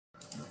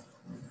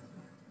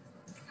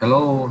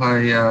Hello,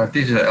 hi,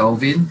 this is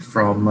Elvin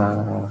from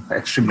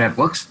Extreme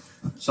Networks.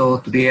 So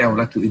today I would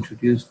like to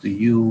introduce to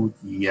you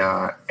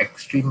the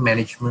Extreme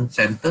Management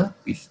Center,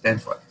 which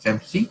stands for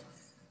XMC.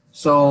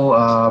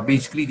 So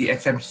basically the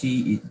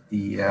XMC is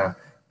the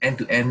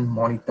end-to-end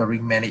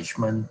monitoring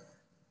management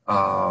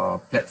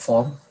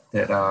platform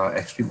that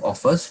Extreme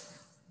offers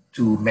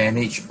to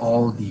manage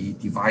all the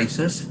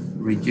devices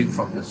ranging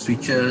from the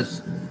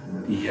switches,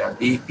 the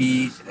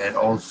APs, and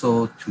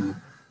also to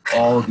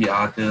all the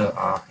other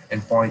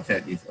endpoints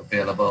that is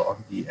available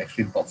on the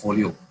Extreme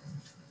portfolio.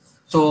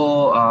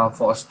 So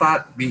for a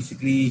start,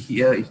 basically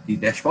here is the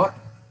dashboard,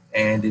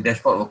 and the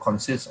dashboard will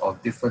consist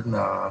of different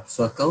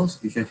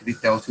circles, which actually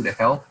tells you the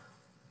health.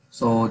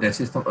 So the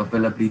system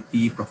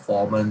availability,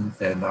 performance,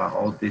 and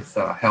all this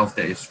health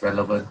that is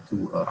relevant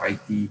to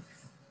IT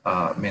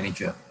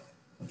manager.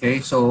 Okay,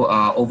 so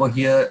over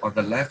here on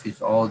the left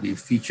is all the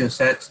feature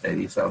sets that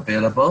is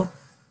available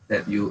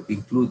that you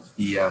include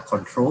the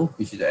control,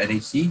 which is the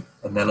NAC,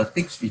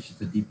 analytics, which is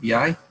the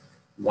DPI,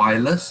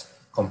 wireless,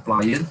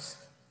 compliance,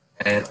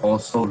 and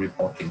also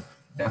reporting.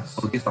 Yeah,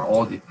 so these are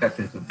all the tabs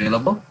that's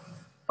available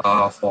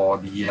for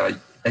the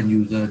end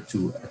user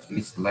to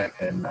actually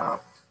select and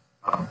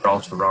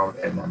browse around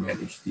and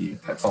manage the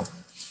platform.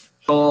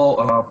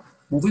 So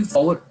moving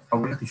forward, I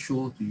would like to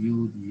show to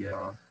you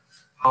the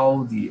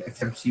how the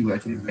XMC will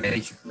actually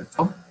manage the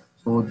platform.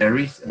 So there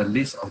is a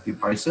list of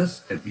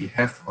devices that we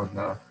have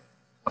on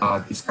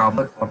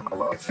discovered on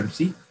our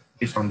XMC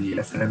based on the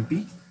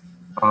SNMP,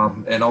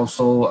 and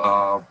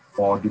also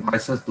for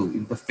devices to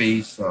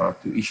interface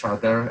to each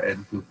other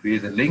and to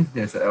create a link.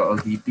 There's a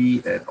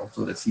LLDP and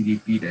also the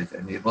CDP that's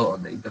enabled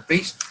on the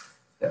interface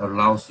that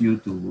allows you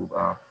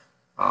to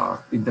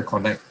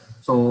interconnect.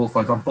 So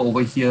for example,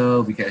 over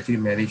here, we can actually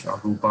manage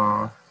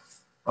Aruba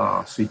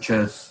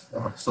switches.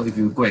 So if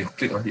you go and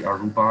click on the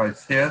Aruba,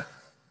 it's here.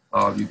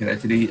 You can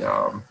actually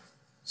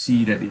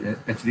see that it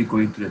actually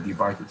going to the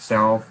device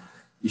itself.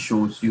 It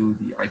shows you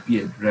the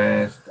IP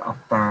address, the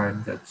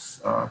uptime, that's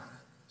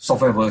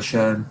software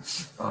version,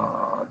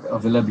 the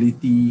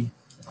availability,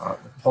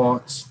 the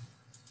ports,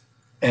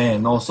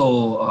 and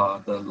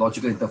also the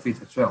logical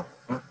interface as well.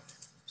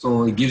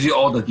 So it gives you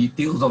all the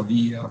details of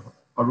the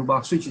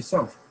Aruba switch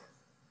itself.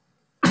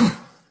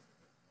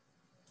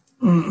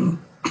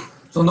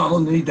 So not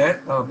only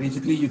that,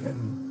 basically you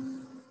can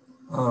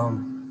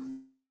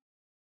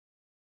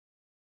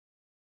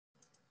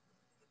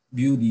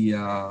view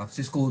the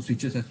Cisco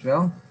switches as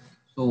well.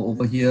 So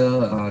over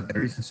here,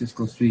 there is a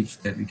Cisco switch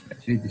that we can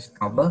actually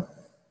discover.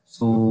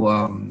 So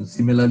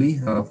similarly,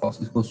 for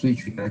Cisco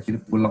switch, we can actually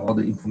pull out all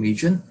the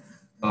information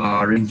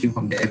ranging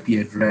from the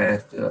IP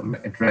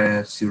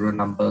address, serial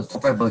number,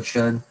 software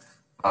version,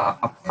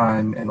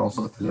 uptime, and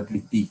also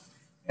availability.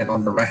 And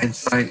on the right-hand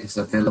side is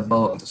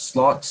available on the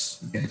slots.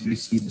 You can actually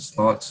see the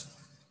slots,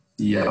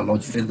 the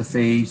logical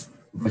interface,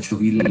 virtual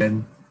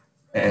VLAN,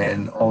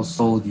 and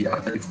also the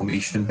other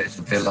information that's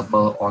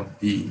available on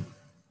the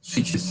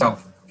switch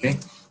itself. Okay,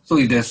 so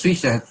if the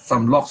switch has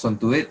some locks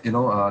onto it,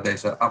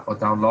 there's a up or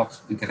down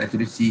locks. You can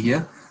actually see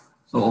here.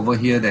 So over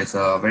here, there's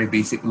a very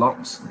basic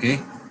locks. Okay,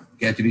 you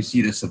can actually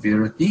see the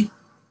severity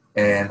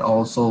and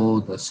also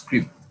the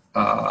script,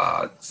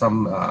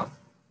 some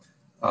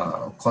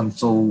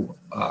console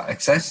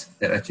access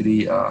that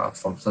actually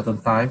from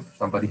certain time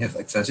somebody has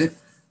accessed it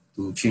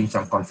to change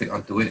some config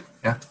onto it.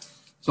 Yeah.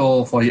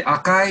 So for the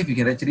archive, you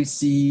can actually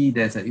see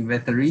there's an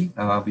inventory.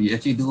 We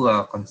actually do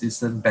a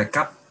consistent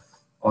backup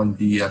on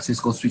the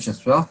Cisco switch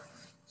as well.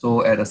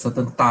 So at a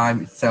certain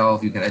time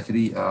itself, you can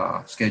actually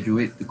schedule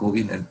it to go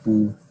in and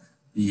pull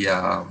the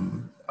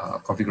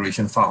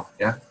configuration file.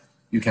 Yeah,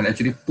 you can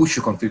actually push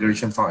your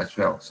configuration file as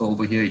well. So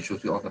over here, it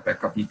shows you all the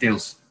backup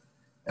details.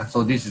 Yeah,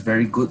 so this is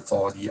very good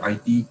for the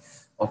IT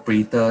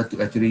operator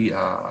to actually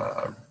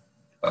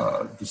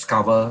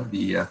discover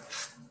the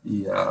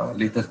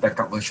latest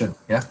backup version.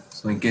 Yeah,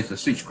 so in case the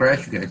switch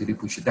crash, you can actually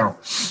push it down.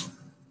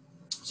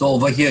 So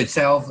over here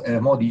itself,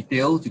 more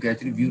details, you can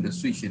actually view the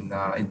switch in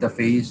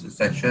interface, the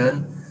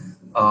session.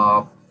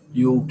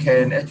 You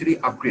can actually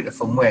upgrade the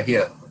firmware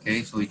here.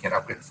 Okay, so you can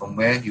upgrade the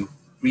firmware. You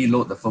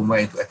preload the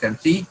firmware into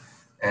XMC,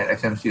 and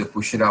XMC will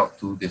push it out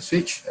to the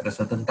switch at a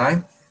certain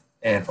time.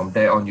 And from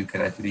there on, you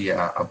can actually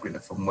upgrade the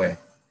firmware.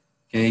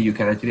 Okay, you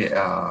can actually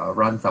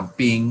run some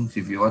pings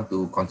if you want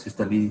to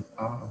consistently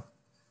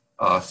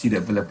see the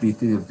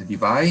availability of the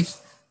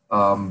device.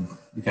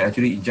 You can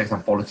actually inject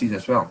some policies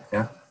as well.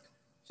 Yeah,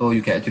 so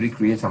you can actually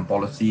create some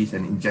policies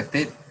and inject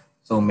it.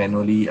 So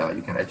manually,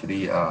 you can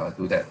actually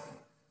do that.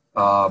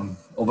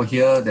 Over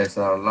here, there's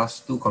a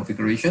last two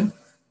configuration.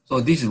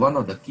 So this is one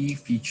of the key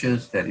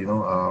features that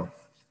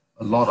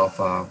a lot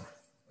of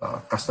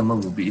customer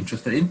will be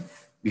interested in.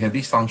 We have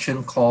this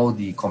function called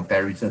the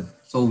comparison.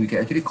 So we can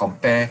actually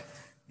compare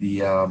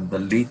the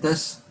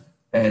latest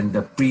and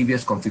the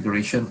previous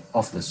configuration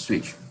of the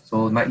switch.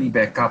 So nightly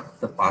backup,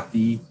 the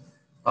party,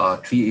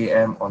 3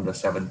 a.m. on the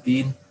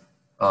 17th,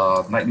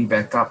 nightly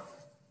backup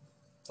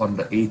on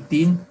the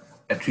 18th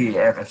at 3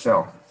 a.m. as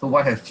well. So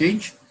what has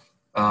changed?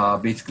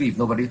 Basically, if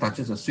nobody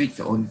touches the switch,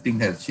 the only thing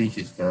that has changed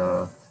is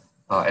the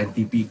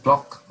NTP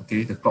clock.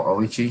 Okay, the clock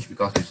always change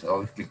because it's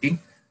always clicking.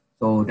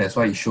 So that's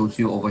why it shows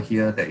you over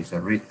here there is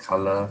a red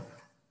color,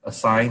 a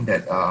sign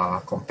that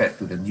compared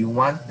to the new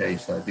one, there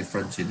is a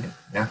difference in it.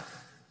 Yeah.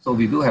 So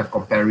we do have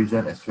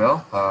comparison as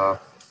well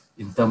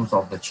in terms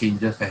of the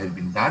changes that have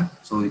been done.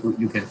 So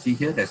you can see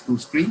here there's two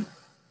screens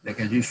that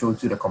actually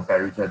shows you the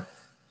comparison.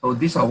 So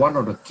these are one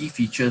of the key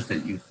features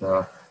that is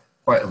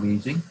quite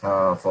amazing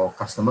for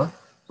customer.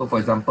 So for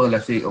example,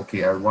 let's say,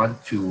 okay, I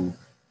want to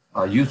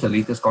use the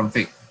latest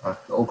config.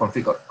 The old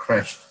config got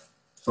crashed.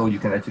 So you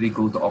can actually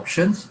go to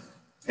options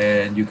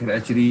and you can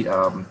actually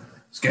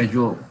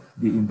schedule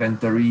the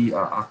inventory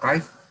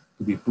archive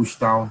to be pushed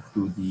down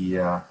to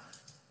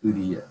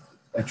the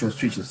actual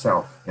switch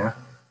itself. Yeah.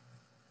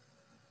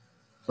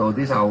 So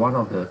these are one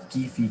of the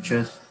key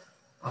features,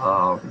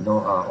 on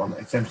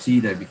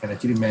XMC that we can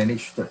actually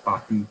manage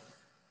third-party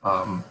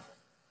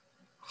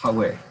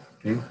hardware.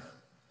 Okay.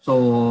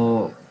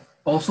 So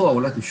also I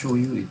would like to show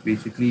you is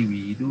basically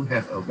we do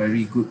have a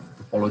very good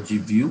topology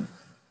view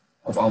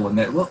of our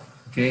network.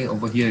 Okay,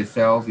 over here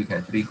itself, you can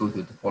actually go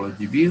to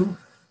topology view.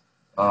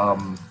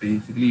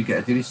 Basically, you can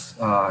actually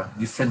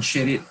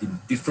differentiate it in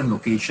different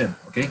location.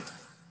 Okay,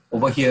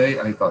 over here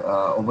I got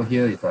over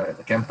here is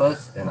the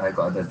campus, and I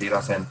got the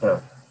data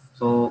center.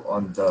 So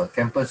on the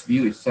campus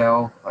view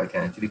itself, I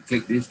can actually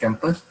click this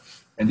campus,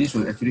 and this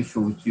will actually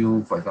show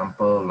you, for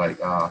example, like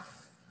a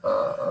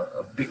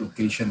big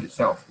location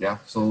itself. Yeah,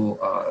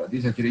 so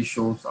this actually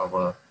shows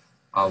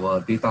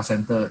our data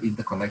center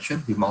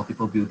interconnection with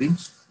multiple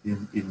buildings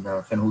in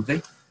San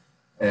Jose,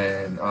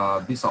 and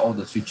these are all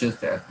the switches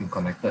that have been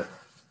connected.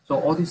 So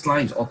all these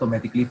lines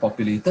automatically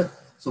populated.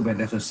 So when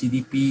there's a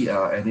CDP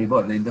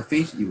enabled on the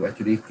interface, it will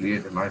actually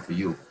create the line for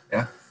you.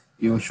 Yeah,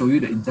 it will show you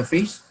the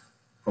interface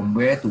from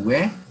where to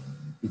where.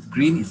 If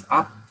green is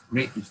up,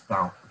 red is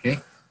down. Okay,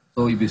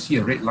 so if you see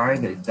a red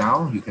line that is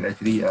down, you can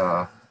actually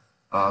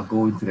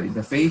go into the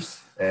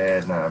interface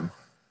and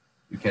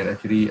you can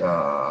actually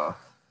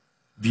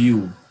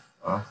view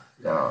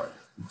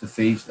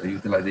interface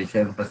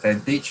utilization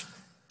percentage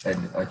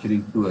and actually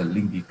do a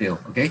link detail.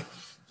 Okay,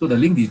 so the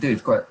link detail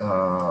is quite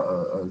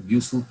a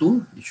useful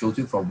tool. It shows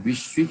you from which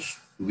switch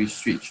to which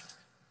switch.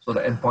 So the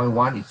endpoint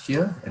 1 is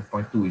here,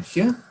 endpoint 2 is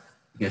here.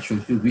 It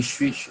shows you which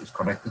switch is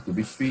connected to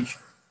which switch.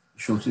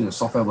 It shows you the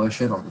software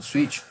version of the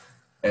switch,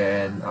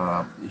 and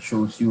it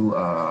shows you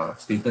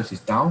status is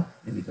down,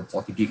 and it's a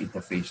 40 gig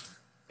interface.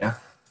 Yeah,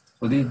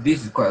 so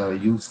this is quite a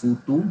useful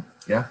tool.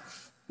 Yeah,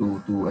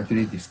 to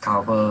actually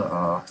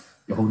discover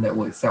your whole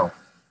network itself.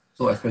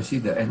 So especially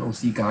the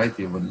NOC guys,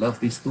 they would love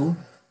this tool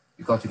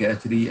because you can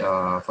actually,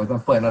 for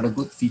example, another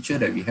good feature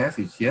that we have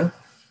is here.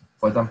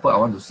 For example, I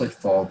want to search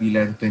for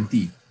VLAN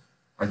 20.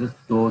 I just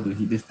go to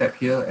hit this tab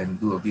here and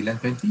do a VLAN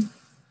 20.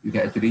 You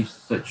can actually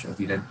search a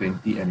VLAN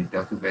 20 and it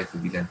tells you where the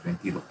VLAN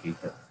 20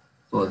 located.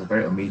 So it's a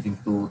very amazing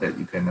tool that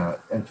you can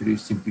actually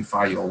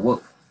simplify your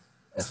work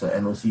as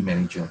an NOC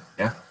manager.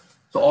 Yeah.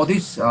 So all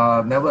this,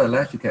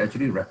 nevertheless, you can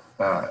actually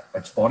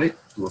export it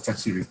to a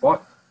FACSI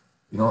report.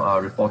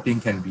 Reporting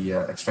can be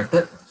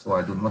extracted. So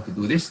I don't want to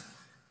do this.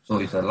 So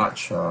it's a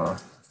large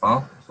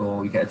file.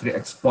 So you can actually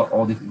export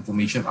all this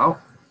information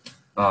out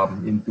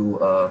into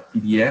a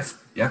PDF.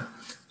 Yeah.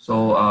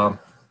 So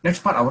next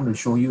part I want to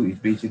show you is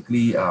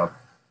basically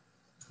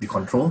the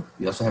control.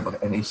 We also have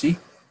an NAC.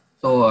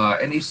 So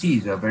NAC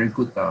is a very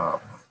good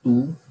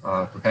tool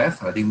to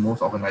have. I think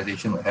most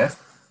organizations will have.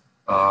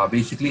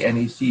 Basically,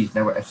 NAC is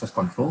network access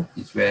control.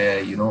 It's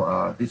where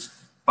this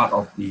part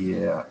of the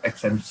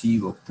XMC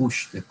will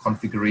push the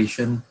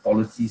configuration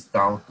policies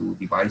down to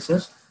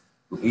devices,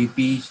 to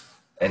APs,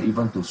 and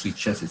even to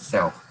switches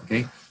itself.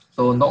 Okay,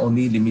 so not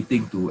only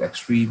limiting to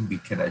Extreme, we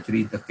can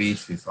actually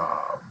interface with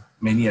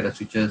many other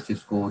switches,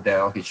 Cisco,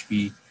 Dell,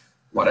 HP,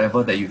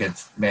 whatever that you can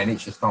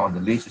manage just now on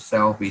the list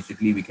itself.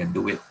 Basically, we can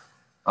do it.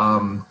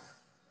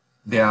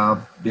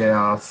 There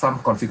are some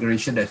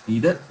configuration that's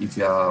needed if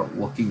you are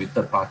working with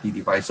third-party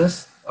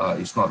devices.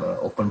 It's not an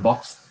open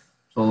box.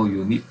 So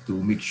you need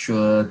to make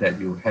sure that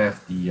you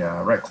have the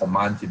right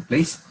commands in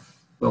place.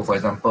 So for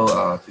example,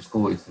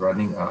 Cisco is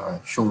running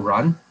show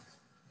run.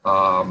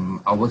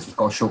 Ours is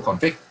called show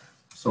config.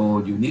 So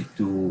you need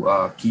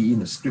to key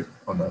in a script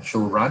on the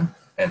show run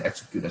and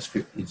execute a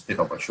script instead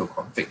of a show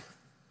config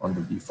on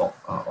the default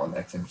on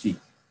XMC.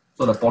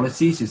 So the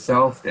policies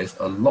itself, there's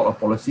a lot of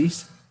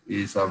policies.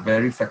 It's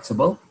very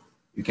flexible.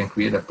 You can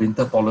create a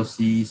printer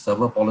policy,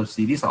 server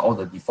policy. These are all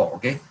the default,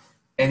 okay?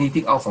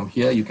 Anything out from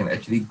here, you can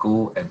actually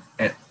go and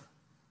add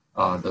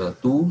the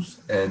tools,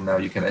 and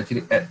you can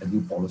actually add a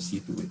new policy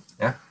to it,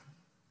 yeah?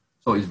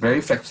 So it's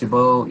very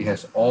flexible. It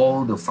has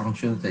all the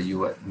functions that you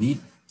would need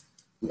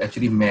to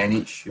actually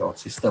manage your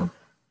system,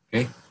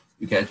 okay?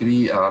 You can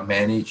actually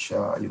manage,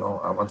 I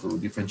want to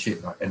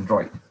differentiate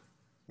Android.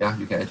 Yeah,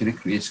 you can actually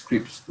create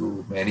scripts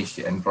to manage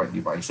the Android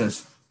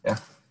devices, yeah?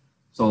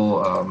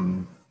 So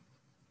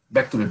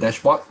back to the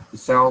dashboard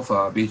itself,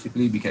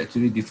 basically we can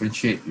actually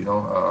differentiate,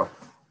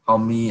 how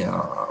many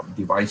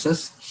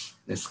devices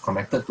is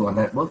connected to a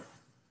network.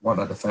 What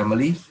are the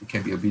families? It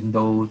can be a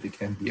Windows, it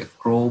can be a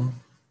Chrome,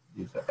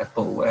 it's an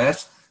Apple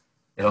OS,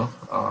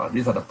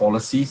 these are the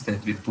policies that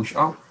have been pushed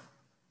out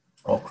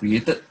or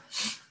created.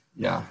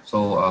 Yeah,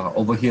 so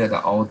over here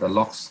are all the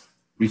logs,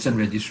 recent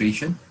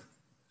registration.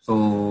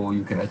 So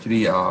you can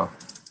actually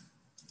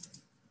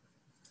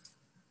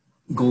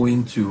go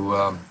into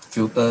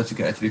filters, you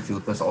can actually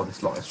filter all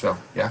this log as well.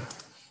 Yeah,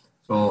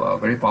 so a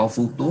very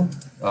powerful tool.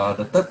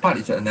 The third part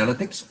is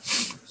analytics.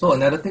 So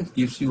analytics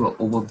gives you an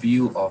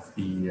overview of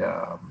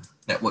the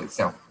network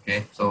itself.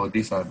 Okay, so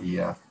these are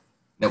the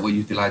network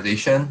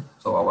utilization.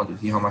 So I want to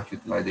see how much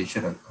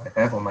utilization I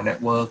have on my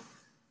network.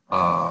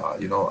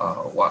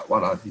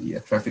 What are the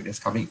traffic that's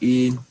coming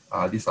in.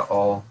 These are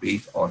all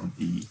based on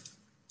the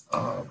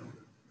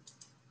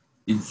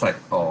insight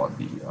or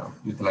the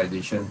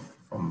utilization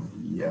from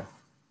the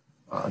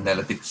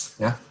analytics.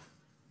 Yeah.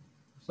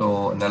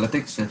 So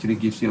analytics actually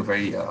gives you a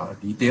very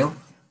detailed,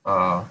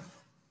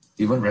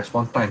 even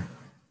response time.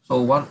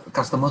 So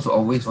customers will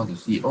always want to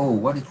see, oh,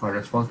 what is my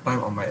response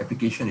time on my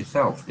application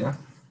itself? Yeah.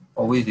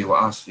 Always they will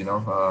ask, is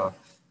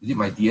it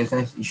my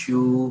DSS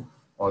issue,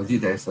 or is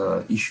it there's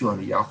an issue on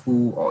the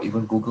Yahoo or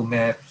even Google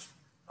Maps?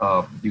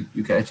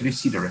 You can actually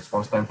see the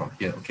response time from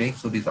here. Okay,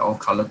 so these are all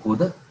color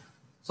coded.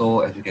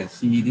 So as you can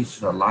see, this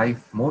is a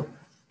live mode.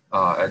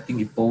 I think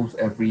it posts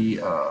every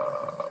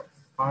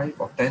 5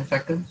 or 10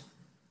 seconds.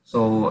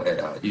 So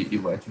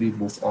it will actually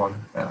move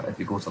on as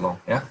it goes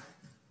along. Yeah.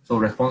 So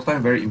response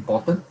time very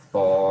important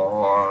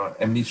for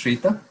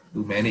administrator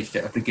to manage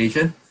the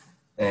application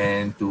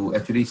and to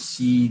actually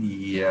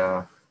see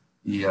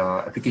the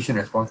application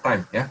response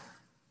time. Yeah.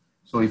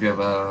 So if you have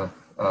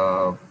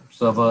a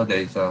server that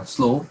is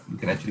slow, you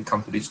can actually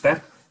come to this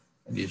tab,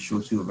 and it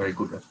shows you a very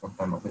good response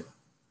time of it.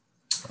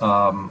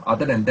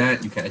 Other than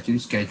that, you can actually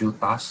schedule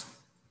tasks.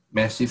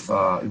 Massive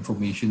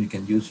information you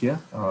can use here.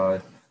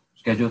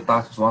 Schedule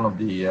tasks is one of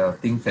the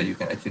things that you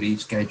can actually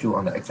schedule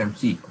on the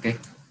XMC. Okay,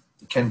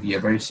 it can be a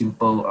very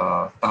simple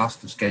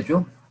task to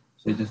schedule.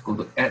 So you just go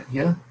to add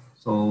here.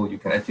 So you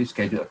can actually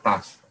schedule a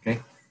task. Okay,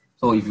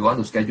 so if you want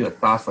to schedule a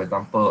task, for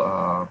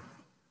example,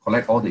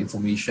 collect all the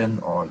information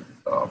on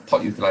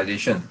port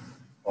utilization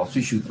or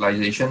switch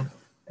utilization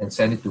and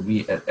send it to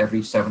me at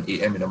every 7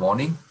 a.m. in the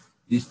morning,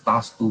 this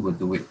task tool will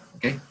do it.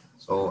 Okay,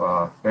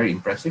 so very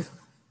impressive.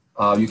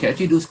 You can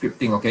actually do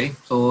scripting. Okay,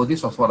 so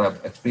this was what I've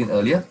explained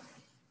earlier.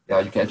 Yeah,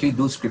 you can actually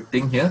do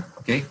scripting here.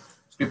 Okay,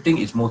 scripting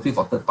is mostly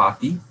for third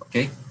party.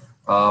 Okay,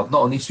 not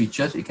only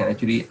switches, you can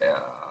actually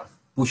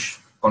push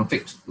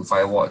configs to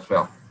firewall as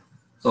well.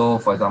 So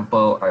for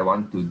example, I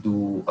want to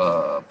do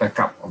a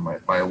backup on my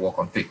firewall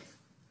config.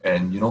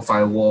 And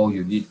firewall,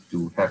 you need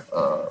to have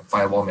a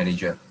firewall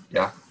manager.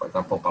 Yeah, for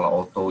example, Palo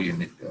Alto, you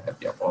need to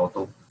have your Palo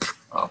Alto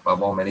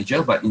firewall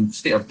manager. But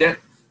instead of that,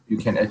 you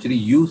can actually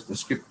use the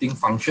scripting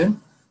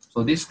function.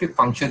 So this script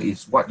function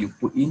is what you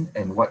put in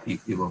and what it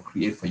will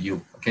create for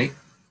you. Okay,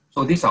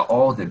 so these are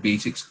all the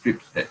basic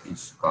scripts that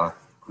is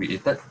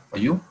created for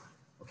you.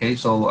 Okay,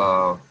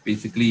 so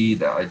basically,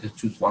 I just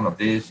choose one of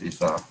these is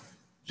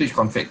switch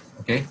config.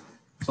 Okay,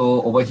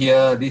 so over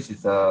here, this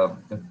is the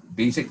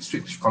basic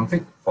switch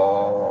config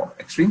for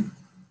Extreme.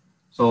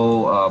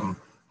 So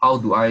how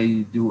do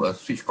I do a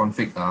switch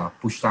config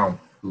push down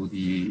to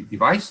the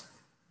device?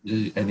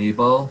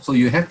 Enable, so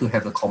you have to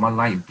have the command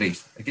line in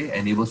place. Okay,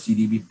 enable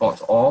CDB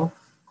ports all,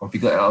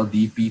 configure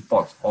LDP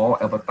ports all,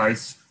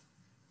 advertise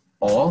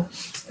all,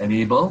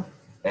 enable,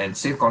 and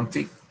save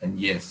config, and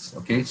yes.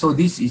 Okay, so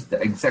this is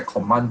the exact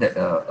command that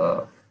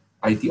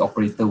IT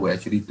operator will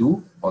actually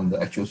do on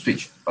the actual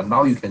switch. But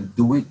now you can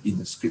do it in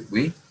the script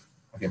way.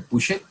 I can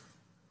push it,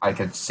 I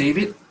can save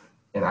it,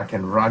 and I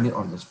can run it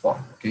on the spot.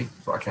 Okay,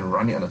 so I can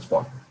run it on the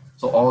spot.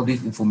 So all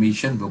this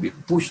information will be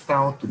pushed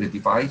down to the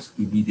device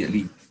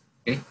immediately.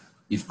 Okay,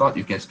 if not,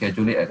 you can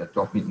schedule it at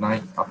 12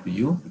 midnight, up to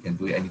you. You can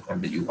do it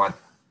anytime that you want.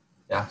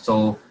 Yeah,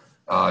 so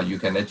you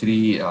can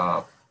actually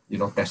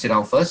test it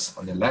out first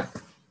on your lab,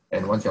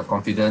 and once you're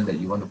confident that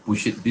you want to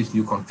push it, this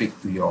new config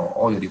to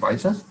all your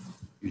devices,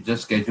 you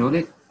just schedule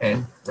it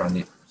and run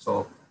it.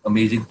 So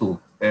amazing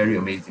tool, very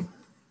amazing.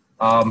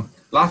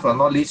 Last but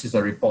not least is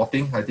the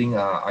reporting. I think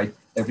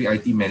every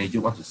IT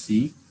manager wants to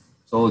see.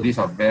 So these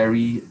are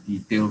very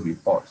detailed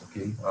reports.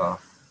 Okay.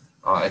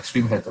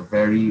 Extreme has a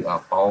very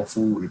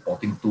powerful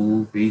reporting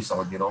tool based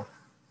on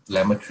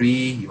telemetry.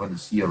 You want to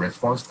see a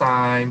response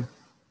time,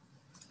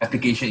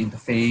 application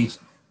interface.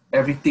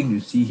 Everything you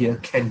see here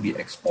can be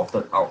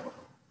exported out.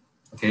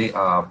 Okay,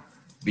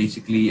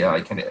 basically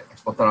it can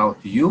export it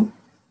out to you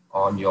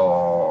on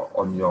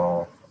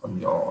your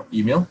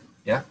email.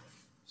 Yeah.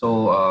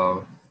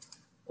 So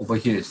over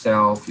here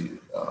itself,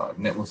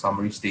 network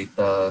summary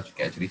status. You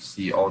can actually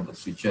see all the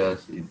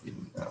switches in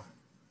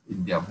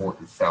their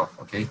mode itself.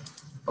 Okay.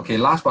 Okay,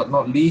 last but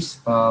not least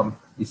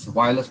is the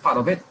wireless part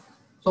of it.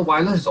 So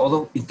wireless is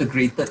also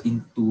integrated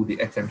into the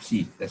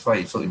XMC. That's why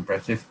it's so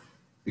impressive,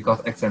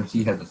 because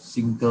XMC has a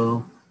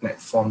single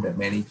platform that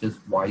manages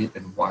wired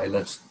and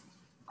wireless.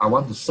 I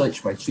want to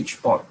search my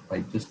switch port. I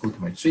just go to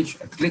my switch,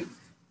 I click,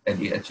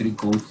 and it actually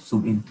goes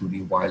zoom into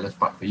the wireless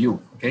part for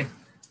you. Okay,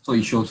 so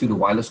it shows you the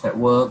wireless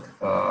network.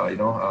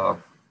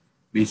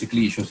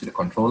 Basically it shows you the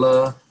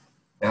controller.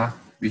 Yeah,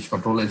 which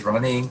controller is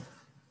running.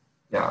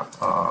 yeah,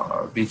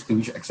 basically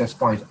which access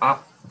point is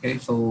up. Okay,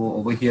 so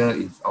over here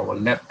is our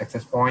lab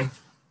access point.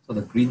 So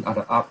the green are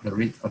the up, the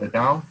red are the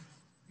down.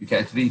 You can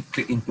actually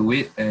click into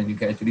it and you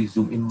can actually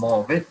zoom in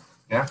more of it.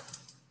 Yeah,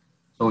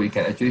 so it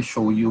can actually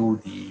show you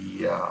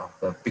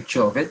the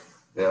picture of it,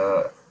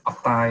 the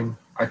uptime,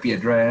 IP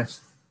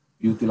address,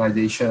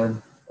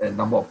 utilization, and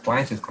number of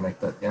clients is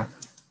connected. Yeah,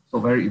 so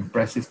very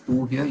impressive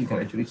tool here. You can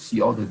actually see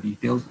all the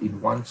details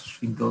in one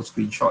single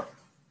screenshot.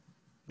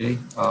 Okay.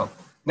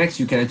 Next,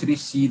 you can actually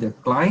see the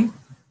client.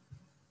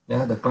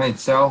 Yeah, the client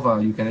itself.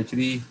 You can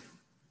actually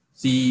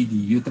see the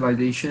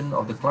utilization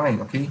of the client.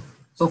 Okay.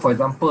 So, for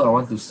example, I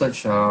want to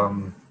search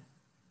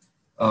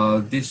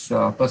this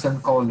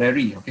person called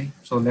Larry. Okay.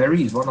 So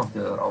Larry is one of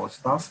our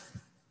staff.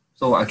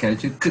 So I can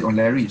actually click on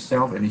Larry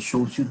itself, and it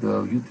shows you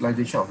the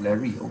utilization of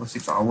Larry over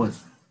 6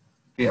 hours.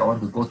 Okay. I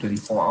want to go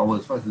 24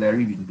 hours. What has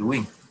Larry been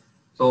doing?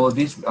 So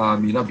this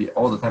may not be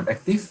all the time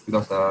active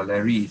because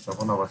Larry is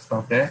one of our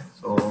staff there.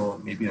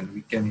 So maybe on the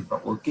weekend he's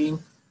not working.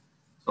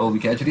 So we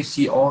can actually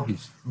see all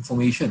his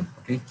information,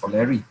 okay, for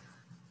Larry.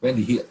 When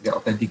did he get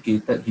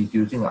authenticated? He's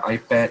using an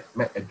iPad,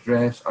 MAC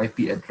address,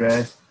 IP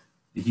address.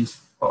 Did his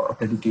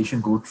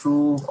authentication go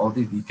through? All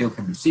these details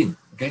can be seen,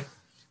 okay?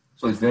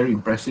 So it's very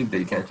impressive that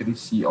you can actually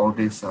see all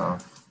these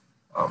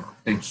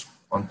things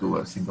onto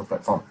a single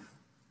platform,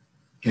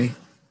 okay?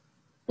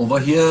 Over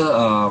here,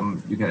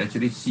 you can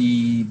actually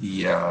see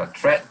the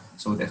thread.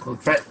 So there's no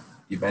thread,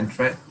 event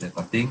thread, there's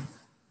nothing.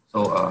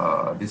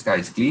 So this guy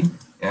is clean,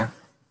 yeah.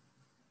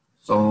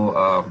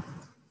 So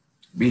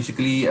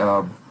basically,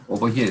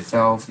 over here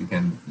itself, you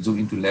can zoom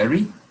into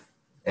Larry,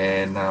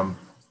 and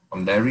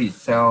on Larry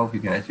itself, you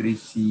can actually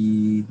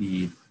see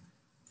the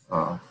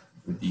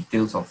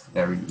details of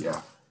Larry.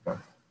 Yeah.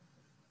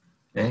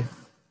 Okay.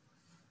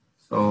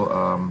 So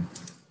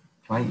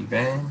client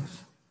events.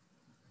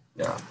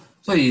 Yeah.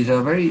 So it's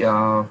a very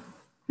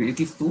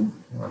creative tool.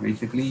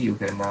 Basically, you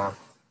can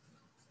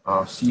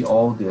see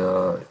all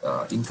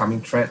the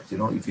incoming threads. You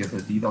know, if you have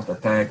a DDoS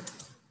attack,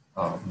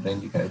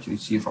 then you can actually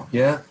see it from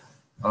here.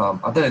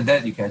 Other than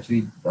that, you can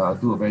actually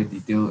do a very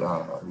detailed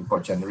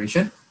report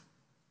generation.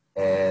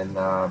 And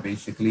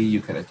basically,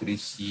 you can actually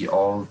see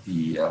all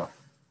the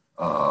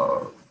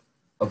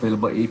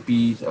available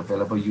APs,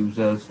 available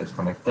users that's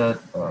connected,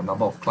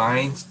 number of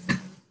clients.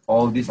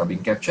 All these are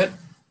being captured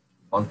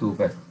onto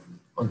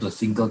a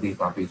single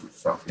database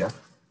itself. Yeah.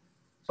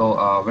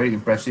 So very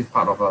impressive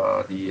part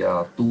of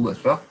the tool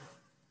as well.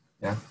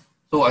 Yeah.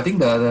 So I think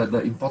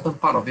the important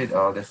part of it,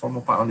 there's one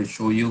more part I want to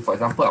show you. For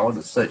example, I want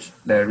to search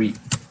Larry.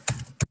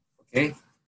 Okay.